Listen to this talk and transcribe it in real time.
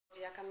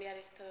cambiar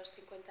estos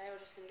 50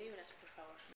 euros en libras, por favor.